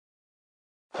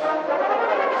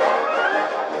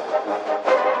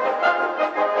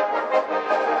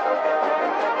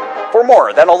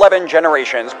more than 11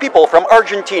 generations, people from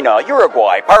Argentina,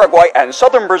 Uruguay, Paraguay, and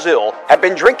southern Brazil have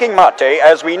been drinking mate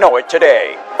as we know it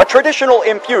today. A traditional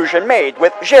infusion made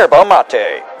with yerba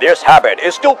mate. This habit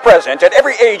is still present at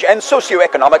every age and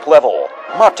socioeconomic level.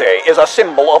 Mate is a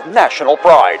symbol of national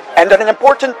pride and an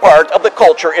important part of the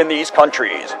culture in these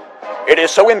countries. It is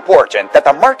so important that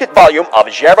the market volume of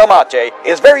yerba mate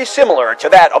is very similar to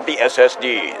that of the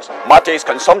SSDs. Mate's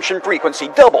consumption frequency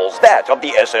doubles that of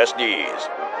the SSDs.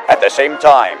 At the same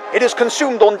time, it is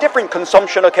consumed on different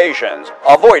consumption occasions,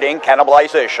 avoiding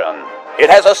cannibalization. It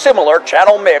has a similar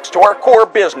channel mix to our core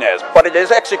business, but it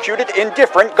is executed in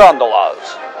different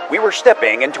gondolas. We were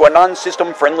stepping into a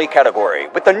non-system friendly category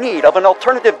with the need of an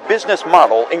alternative business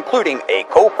model including a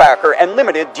co-packer and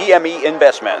limited DME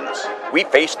investments. We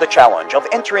faced the challenge of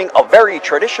entering a very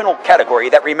traditional category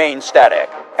that remains static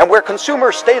and where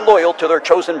consumers stay loyal to their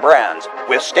chosen brands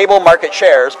with stable market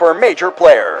shares for major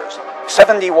players.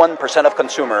 71% of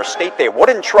consumers state they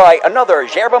wouldn't try another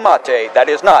yerba mate that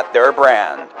is not their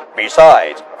brand.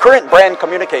 Besides, current brand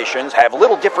communications have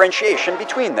little differentiation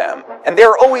between them, and they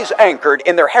are always anchored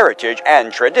in their heritage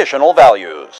and traditional values.